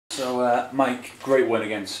So, Mike, great win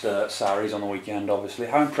against Saris on the weekend, obviously.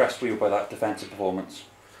 How impressed were you by that defensive performance?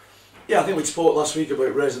 Yeah, I think we spoke last week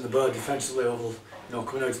about raising the bar defensively over,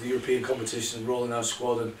 coming out of the European competition and rolling our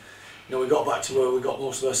squad, and we got back to where we got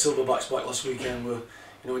most of our silverbacks back last weekend.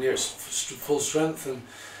 We're near its full strength, and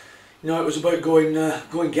it was about going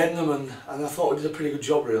getting them, and I thought we did a pretty good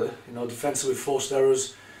job really. Defensively, forced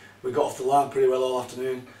errors, we got off the line pretty well all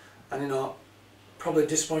afternoon, and probably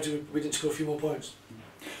disappointed we didn't score a few more points.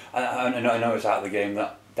 I know it's out of the game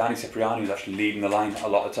that Danny Cipriani is actually leading the line a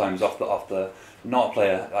lot of times off the not a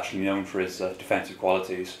player actually known for his defensive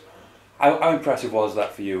qualities. How impressive was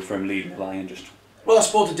that for you, for him leading the line? Well, I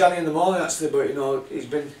spoke to Danny in the morning actually about he's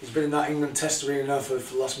been in that England test arena now for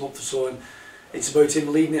the last month or so, and it's about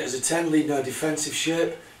him leading it as a 10, leading our defensive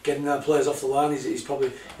shape, getting our players off the line. He's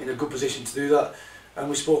probably in a good position to do that. And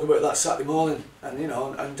we spoke about that Saturday morning, and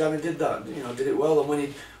and Danny did that, did it well.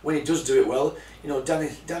 And when he does do it well,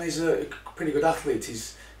 Danny's a pretty good athlete.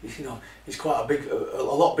 He's quite a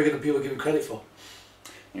lot bigger than people give him credit for.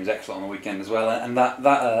 He was excellent on the weekend as well, and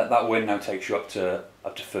that win now takes you up to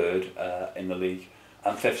third in the league,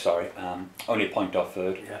 fifth, sorry, only a point off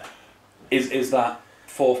third. Yeah. Is that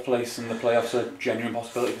fourth place in the playoffs a genuine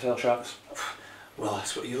possibility for Sale Sharks? Well,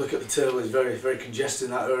 that's what you look at the table. It's very, very congested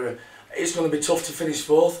in that area. It's going to be tough to finish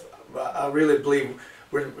fourth, but I really believe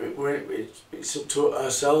it's up to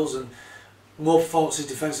ourselves, and more performances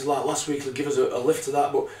defensively like last week will give us a lift to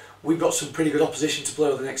that. But we've got some pretty good opposition to play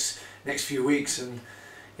over the next few weeks, and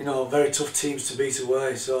very tough teams to beat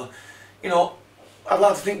away. So I'd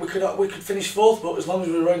like to think we could finish fourth, but as long as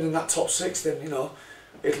we're around in that top six, then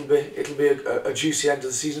it'll be a juicy end of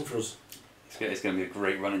the season for us. It's going to be a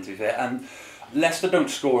great run, to be fair. And Leicester don't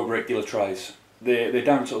score a great deal of tries. They're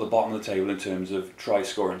down to the bottom of the table in terms of try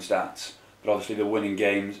scoring stats, but obviously they're winning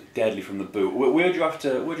games, deadly from the boot. Where do you have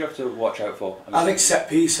to watch out for? I think set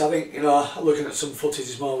piece. I think looking at some footage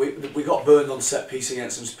this morning, we got burned on set piece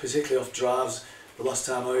against them, particularly off drives the last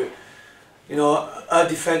time out. Our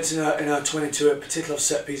defence in our 22, particularly off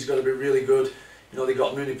set piece, has got to be really good. They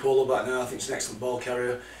got Mooney Polo back now. I think he's an excellent ball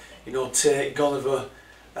carrier. Tate, Goniver.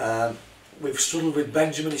 We've struggled with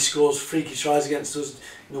Benjamin. He scores freaky tries against us.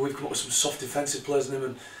 We've come up with some soft defensive players in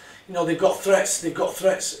him, and they've got threats,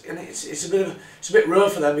 and it's a bit rare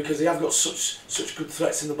for them because they have got such good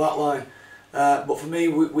threats in the back line. But for me,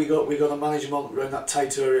 we got to manage them around that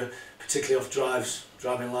tight area, particularly off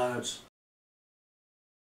driving lineouts.